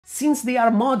since they are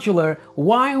modular,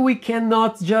 why we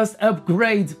cannot just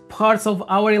upgrade parts of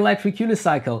our electric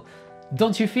unicycle?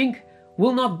 Don't you think?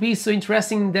 Will not be so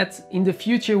interesting that in the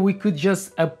future we could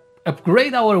just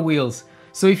upgrade our wheels?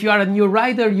 So if you are a new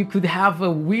rider, you could have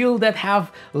a wheel that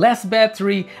have less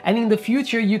battery, and in the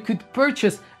future you could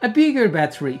purchase a bigger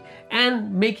battery and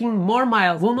making more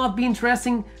miles. Will not be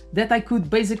interesting that I could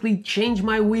basically change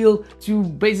my wheel to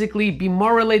basically be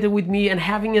more related with me and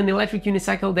having an electric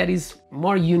unicycle that is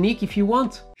more unique if you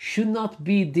want? Should not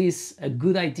be this a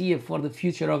good idea for the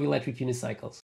future of electric unicycles?